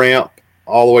below the ramp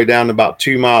all the way down to about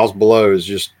 2 miles below. Is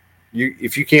just,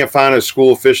 if you can't find a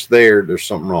school of fish there's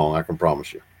something wrong. I can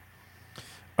promise you.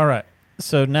 All right.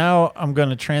 So now I'm going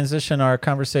to transition our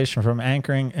conversation from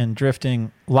anchoring and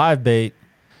drifting live bait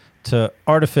to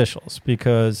artificials,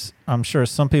 because I'm sure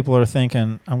some people are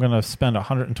thinking I'm going to spend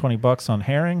 $120 on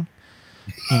herring.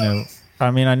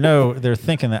 I mean, I know they're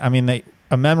thinking that. I mean,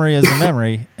 a memory is a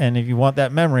memory, and if you want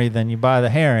that memory, then you buy the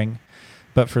herring.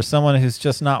 But for someone who's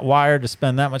just not wired to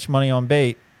spend that much money on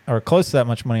bait, or close to that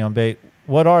much money on bait,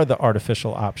 what are the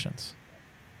artificial options?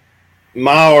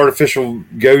 My artificial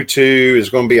go-to is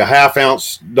going to be a 1/2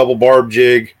 ounce double barb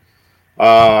jig.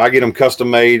 I get them custom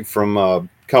made from a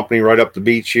company right up the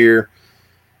beach here.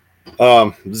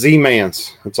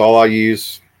 Z-Mans, that's all I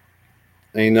use.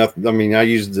 Ain't nothing. I mean, I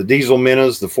use the diesel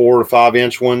minnows, the 4 to 5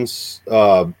 inch ones.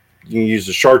 You can use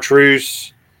the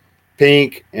chartreuse,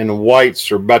 pink, and the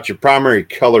whites are about your primary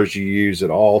colors you use at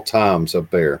all times up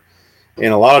there.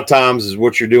 And a lot of times is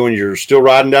what you're doing. You're still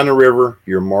riding down the river.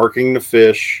 You're marking the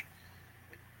fish.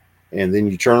 And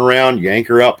then you turn around, you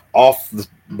anchor up off the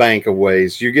bank a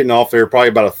ways. You're getting off there probably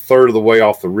about 1/3 of the way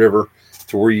off the river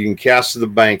to where you can cast to the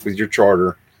bank with your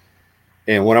charter.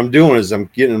 And what I'm doing is I'm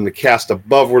getting them to cast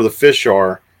above where the fish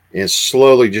are and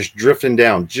slowly just drifting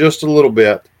down just a little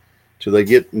bit till they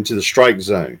get into the strike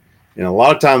zone. And a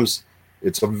lot of times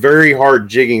it's a very hard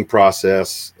jigging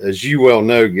process, as you well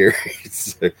know, Gary,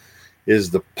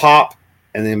 is the pop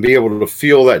and then be able to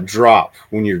feel that drop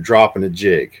when you're dropping a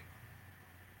jig.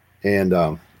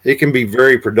 And it can be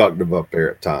very productive up there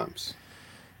at times.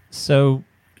 So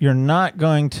you're not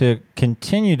going to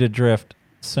continue to drift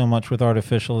so much with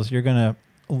artificials. You're going to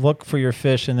look for your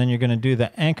fish, and then you're going to do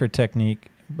the anchor technique.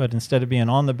 But instead of being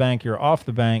on the bank, you're off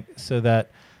the bank, so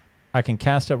that I can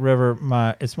cast upriver.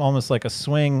 It's almost like a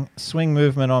swing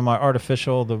movement on my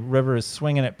artificial. The river is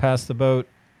swinging it past the boat,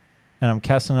 and I'm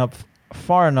casting up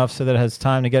far enough so that it has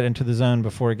time to get into the zone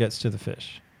before it gets to the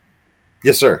fish.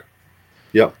 Yes, sir.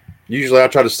 Yep. Usually I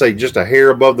try to stay just a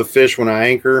hair above the fish when I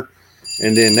anchor,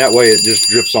 and then that way it just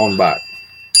drifts on back.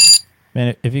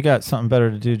 Man, if you got something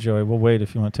better to do, Joey, we'll wait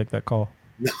if you want to take that call.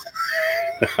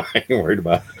 I ain't worried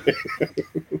about it.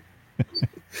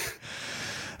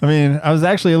 I mean, I was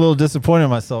actually a little disappointed in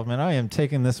myself, man. I am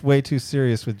taking this way too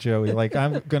serious with Joey. Like,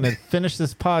 I'm going to finish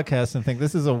this podcast and think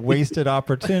this is a wasted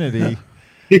opportunity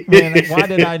Man, why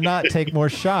did I not take more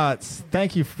shots?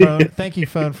 Thank you, phone. Thank you,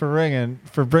 phone, for ringing,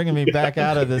 for bringing me back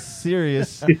out of this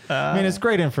serious. I mean, it's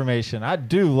great information. I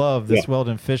do love this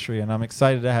Weldon fishery, and I'm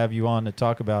excited to have you on to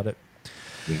talk about it.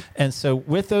 Yeah. And so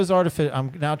with those artificial,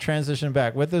 I'm now transitioning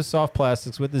back with those soft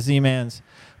plastics, with the Z-Mans.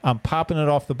 I'm popping it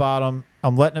off the bottom.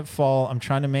 I'm letting it fall. I'm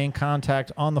trying to maintain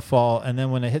contact on the fall. And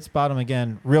then when it hits bottom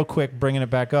again, real quick, bringing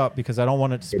it back up because I don't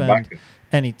want it to spend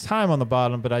any time on the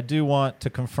bottom, but I do want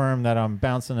to confirm that I'm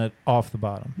bouncing it off the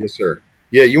bottom. Yes, sir.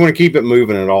 Yeah, you want to keep it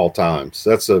moving at all times.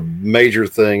 That's a major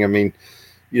thing. I mean,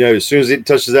 as soon as it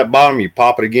touches that bottom, you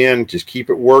pop it again. Just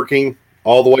keep it working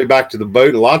all the way back to the boat.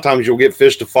 And a lot of times you'll get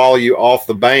fish to follow you off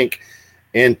the bank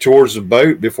and towards the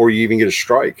boat before you even get a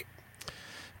strike.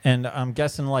 And I'm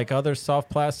guessing like other soft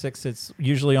plastics, it's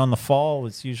usually on the fall.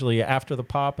 It's usually after the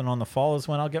pop, and on the fall is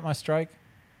when I'll get my strike?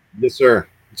 Yes, sir.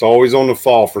 It's always on the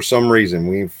fall for some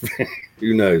reason.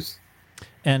 Who knows?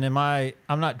 And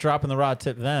I'm not dropping the rod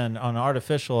tip then. On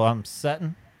artificial, I'm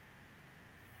setting?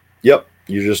 Yep.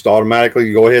 You just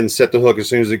automatically go ahead and set the hook as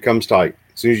soon as it comes tight.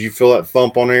 As soon as you feel that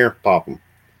thump on there, pop them.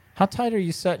 How tight are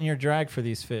you setting your drag for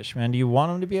these fish, man? Do you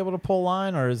want them to be able to pull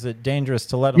line, or is it dangerous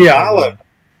to let them pull line?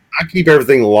 I keep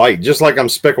everything light, just like I'm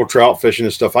speckled trout fishing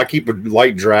and stuff. I keep a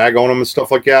light drag on them and stuff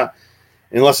like that,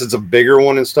 unless it's a bigger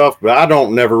one and stuff. But I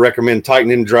don't never recommend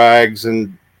tightening drags.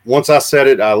 And once I set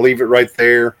it, I leave it right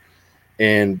there.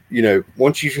 And,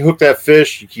 once you hook that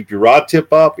fish, you keep your rod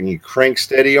tip up and you crank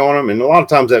steady on them. And a lot of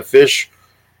times that fish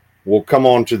will come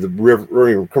onto the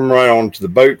river, come right onto the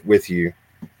boat with you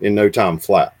in no time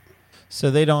flat. So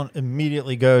they don't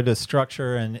immediately go to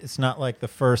structure, and it's not like the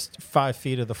first 5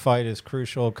 feet of the fight is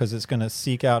crucial because it's going to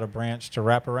seek out a branch to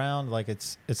wrap around. Like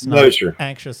it's not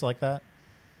anxious like that.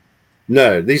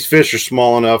 No, these fish are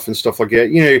small enough and stuff like that.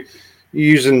 You're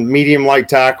using medium light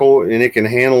tackle, and it can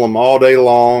handle them all day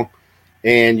long.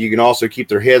 And you can also keep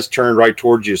their heads turned right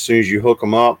towards you as soon as you hook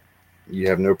them up. You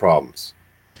have no problems.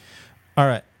 All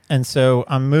right. And so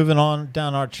I'm moving on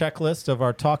down our checklist of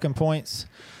our talking points.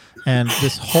 And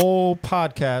this whole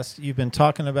podcast, you've been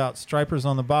talking about stripers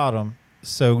on the bottom.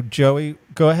 So, Joey,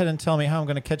 go ahead and tell me how I'm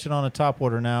going to catch it on a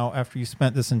topwater now after you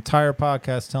spent this entire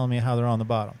podcast telling me how they're on the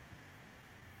bottom.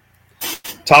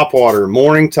 Topwater,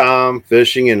 morning time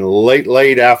fishing and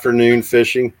late afternoon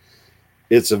fishing.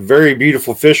 It's a very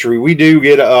beautiful fishery. We do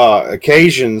get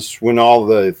occasions when all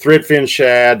the threadfin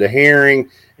shad, the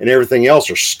herring, and everything else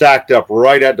are stacked up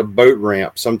right at the boat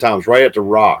ramp, sometimes right at the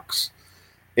rocks.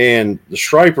 And the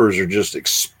stripers are just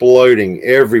exploding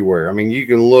everywhere. I mean, you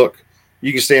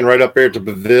can stand right up there at the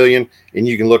pavilion and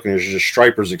you can look and there's just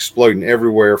stripers exploding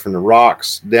everywhere from the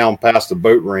rocks down past the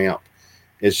boat ramp.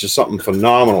 It's just something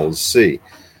phenomenal to see.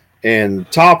 And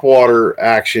topwater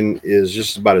action is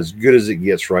just about as good as it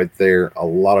gets right there a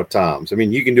lot of times. I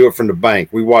mean, you can do it from the bank.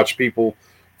 We watch people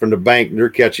from the bank, they're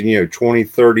catching, 20,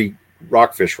 30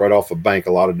 rockfish right off the bank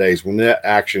a lot of days when that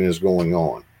action is going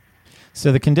on.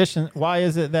 So the condition, why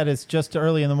is it that it's just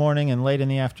early in the morning and late in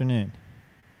the afternoon?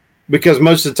 Because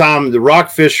most of the time the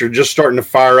rockfish are just starting to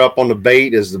fire up on the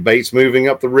bait as the bait's moving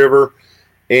up the river.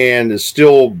 And it's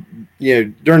still,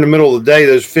 during the middle of the day,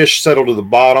 those fish settle to the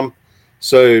bottom.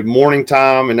 So morning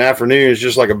time and afternoon is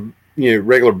just like a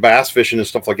regular bass fishing and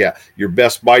stuff like that. Your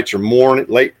best bites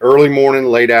are early morning,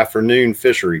 late afternoon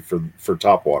fishery for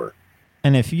topwater.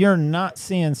 And if you're not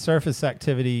seeing surface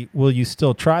activity, will you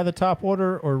still try the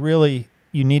topwater, or really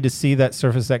you need to see that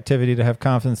surface activity to have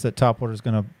confidence that topwater is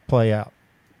going to play out?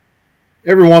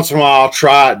 Every once in a while, I'll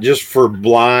try it just for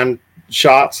blind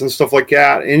shots and stuff like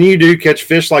that. And you do catch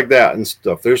fish like that and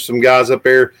stuff. There's some guys up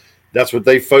there, that's what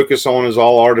they focus on is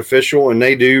all artificial, and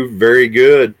they do very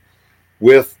good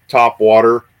with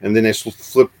topwater. And then they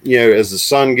flip, as the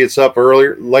sun gets up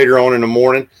later on in the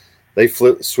morning, they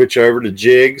switch over to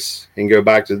jigs and go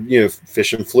back to,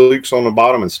 fishing flukes on the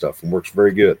bottom and stuff, and works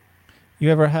very good. You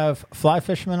ever have fly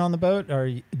fishermen on the boat, or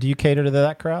do you cater to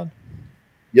that crowd?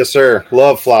 Yes, sir.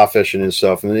 Love fly fishing and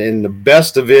stuff. And the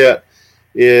best of it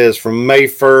is from May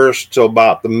 1st till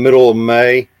about the middle of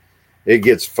May. It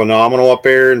gets phenomenal up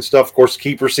there and stuff. Of course,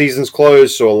 keeper season's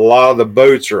closed, so a lot of the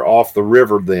boats are off the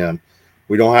river then.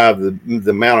 We don't have the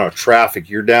amount of traffic.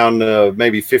 You're down to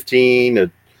maybe 15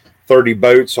 to 30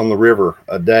 boats on the river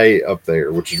a day up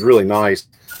there, which is really nice.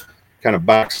 Kind of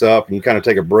backs up and you kind of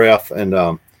take a breath.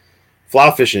 And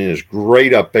fly fishing is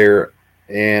great up there.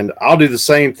 And I'll do the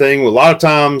same thing. A lot of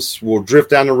times we'll drift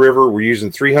down the river. We're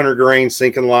using 300 grain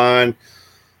sinking line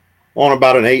on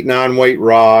about an 8-9 weight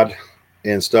rod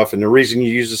and stuff. And the reason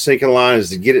you use the sinking line is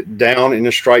to get it down in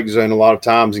the strike zone a lot of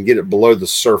times and get it below the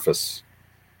surface,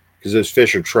 because those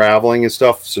fish are traveling and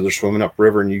stuff. So they're swimming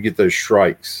upriver and you get those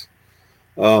strikes.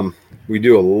 We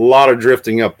do a lot of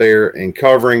drifting up there and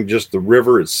covering just the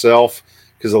river itself,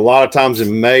 because a lot of times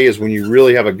in May is when you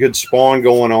really have a good spawn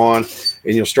going on,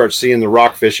 and you'll start seeing the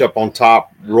rockfish up on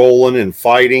top rolling and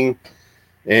fighting,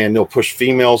 and they'll push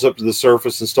females up to the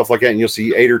surface and stuff like that, and you'll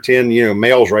see 8 or 10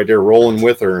 males right there rolling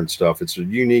with her and stuff. It's a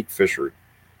unique fishery.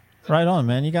 Right on,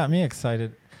 man. You got me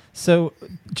excited. So,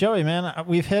 Joey, man,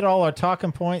 we've hit all our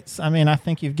talking points. I mean, I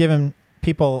think you've given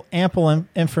people ample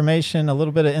information, a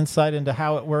little bit of insight into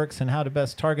how it works and how to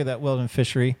best target that Weldon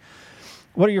fishery.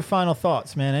 What are your final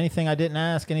thoughts, man? Anything I didn't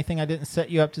ask? Anything I didn't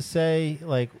set you up to say?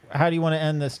 Like, how do you want to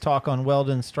end this talk on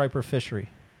Weldon striper fishery?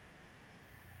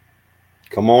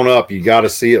 Come on up. You got to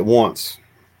see it once.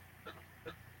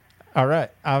 All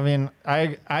right. I mean,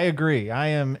 I agree. I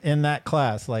am in that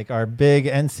class. Like our big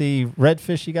NC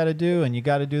redfish you got to do, and you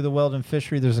got to do the Weldon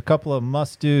fishery. There's a couple of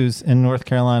must-dos in North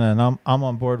Carolina, and I'm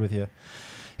on board with you.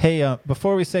 Hey,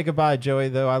 before we say goodbye, Joey,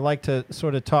 though, I'd like to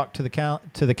sort of talk to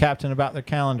the captain about their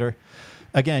calendar.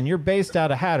 Again, you're based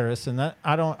out of Hatteras, and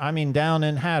I mean down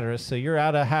in Hatteras, so you're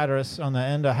out of Hatteras on the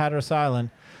end of Hatteras Island.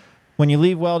 When you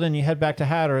leave Weldon, you head back to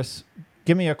Hatteras.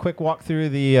 Give me a quick walk through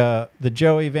the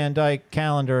Joey VanDyke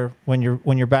calendar when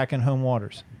you're back in home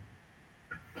waters.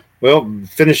 Well,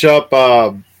 finish up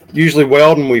usually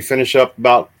Weldon. We finish up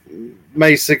about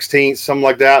May 16th, something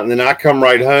like that, and then I come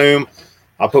right home.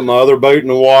 I put my other boat in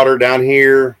the water down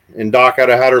here and dock out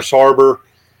of Hatteras Harbor,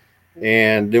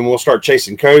 and then we'll start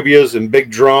chasing cobias and big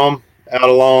drum out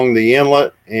along the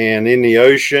inlet and in the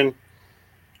ocean,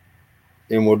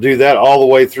 and we'll do that all the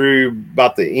way through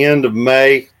about the end of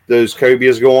May. Those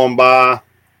cobias go on by,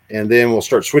 and then we'll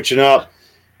start switching up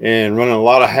and running a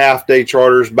lot of half-day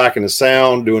charters back in the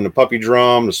Sound, doing the puppy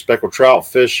drum, the speckled trout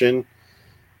fishing.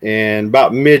 And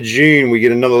about mid-June, we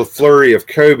get another flurry of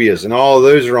cobias, and all of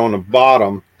those are on the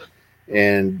bottom,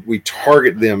 and we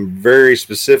target them very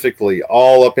specifically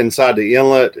all up inside the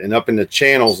inlet and up in the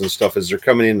channels and stuff as they're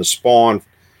coming in to spawn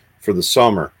for the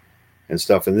summer and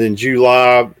stuff. And then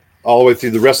July, all the way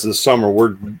through the rest of the summer,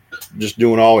 we're just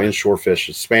doing all inshore fish.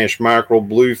 Spanish mackerel,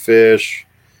 bluefish,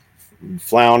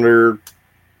 flounder.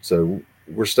 So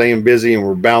we're staying busy, and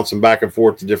we're bouncing back and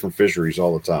forth to different fisheries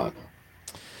all the time.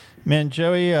 Man,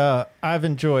 Joey,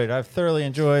 I've thoroughly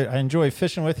enjoyed. I enjoy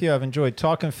fishing with you. I've enjoyed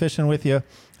talking fishing with you.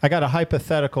 I got a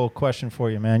hypothetical question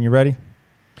for you, man. You ready?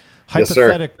 Yes,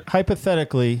 sir.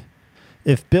 Hypothetically,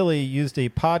 if Billy used a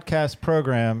podcast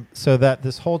program so that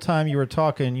this whole time you were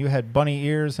talking, you had bunny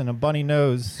ears and a bunny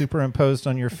nose superimposed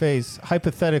on your face,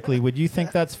 hypothetically, would you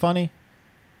think that's funny?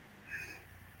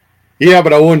 Yeah,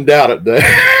 but I wouldn't doubt it, though.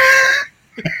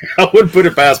 I wouldn't put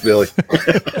it past Billy.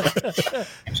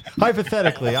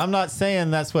 Hypothetically, I'm not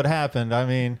saying that's what happened. I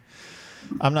mean,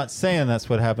 I'm not saying that's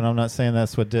what happened. I'm not saying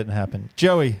that's what didn't happen.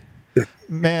 Joey,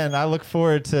 man, I look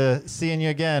forward to seeing you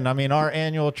again. I mean, our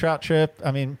annual trout trip,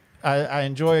 I mean, I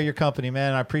enjoy your company,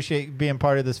 man. I appreciate being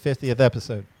part of this 50th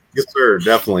episode. Yes, sir.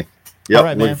 Definitely. Yep. All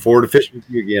right, looking forward to fishing with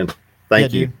you again.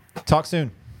 Thank you. Dude. Talk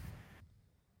soon.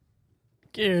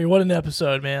 Gary, what an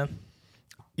episode, man.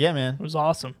 Yeah, man. It was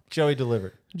awesome. Joey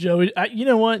delivered. Joey, you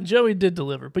know what? Joey did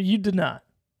deliver, but you did not.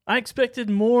 I expected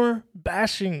more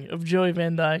bashing of Joey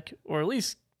VanDyke, or at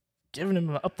least giving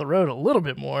him up the road a little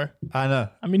bit more. I know.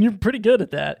 I mean, you're pretty good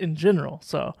at that in general,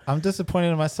 so. I'm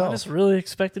disappointed in myself. I just really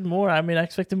expected more. I mean, I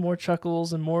expected more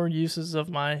chuckles and more uses of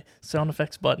my sound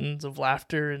effects buttons of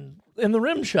laughter and the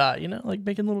rim shot, like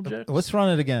making little jokes. Let's run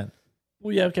it again.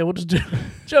 Well, yeah, okay, we'll just do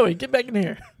Joey, get back in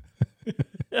here.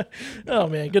 Oh,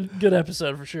 man, good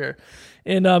episode for sure.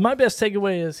 And my best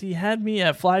takeaway is he had me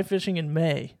at fly fishing in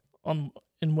May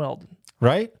in Weldon.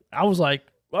 Right? I was like,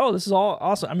 oh, this is all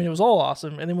awesome. I mean, it was all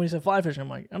awesome. And then when he said fly fishing, I'm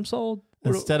like, I'm sold.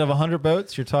 Instead of 100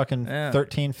 boats, you're talking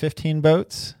 13, 15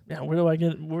 boats. Yeah,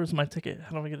 where's my ticket?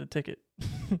 How do I get a ticket?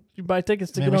 You buy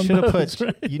tickets to Man, get on boats,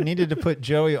 right? You needed to put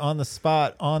Joey on the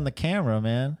spot on the camera,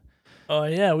 man. Oh,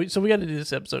 yeah. So we got to do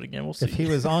this episode again. We'll see. If he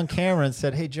was on camera and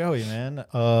said, hey, Joey, man,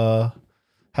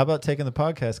 how about taking the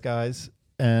podcast, guys?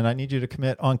 And I need you to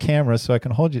commit on camera so I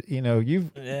can hold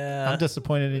you. I'm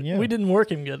disappointed in you. We didn't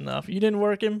work him good enough. You didn't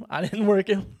work him. I didn't work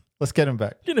him. Let's get him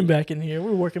back. Get him back in here.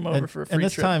 We'll work him over for a free trip. And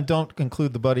this time, don't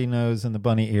include the bunny nose and the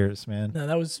bunny ears, man. No,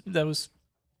 that was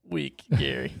weak,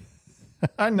 Gary.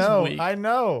 I know.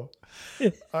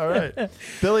 All right.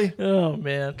 Billy. Oh,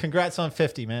 man. Congrats on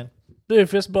 50, man. Dude,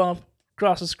 fist bump.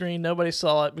 Across the screen. Nobody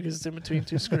saw it because it's in between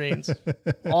two screens.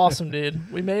 Awesome,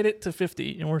 dude. We made it to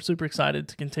 50, and we're super excited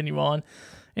to continue on.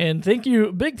 And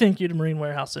big thank you to Marine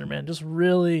Warehouse Center, man. Just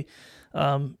really,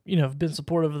 have been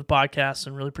supportive of the podcast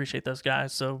and really appreciate those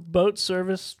guys. So boat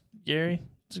service, Gary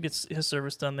just gets his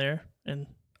service done there. And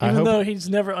even though he's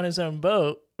never on his own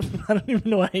boat, I don't even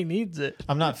know why he needs it.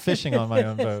 I'm not fishing on my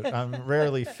own boat. I'm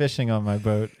rarely fishing on my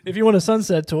boat. If you want a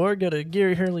sunset tour, go to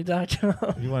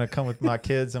GaryHurley.com. You want to come with my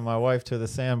kids and my wife to the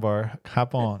sandbar,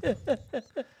 hop on.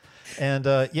 And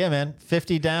yeah, man,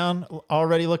 50 down,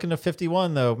 already looking to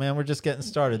 51 though. Man, we're just getting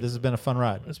started. This has been a fun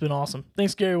ride. It's been awesome.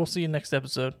 Thanks, Gary. We'll see you next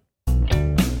episode.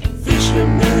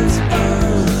 Fisherman's Buzz.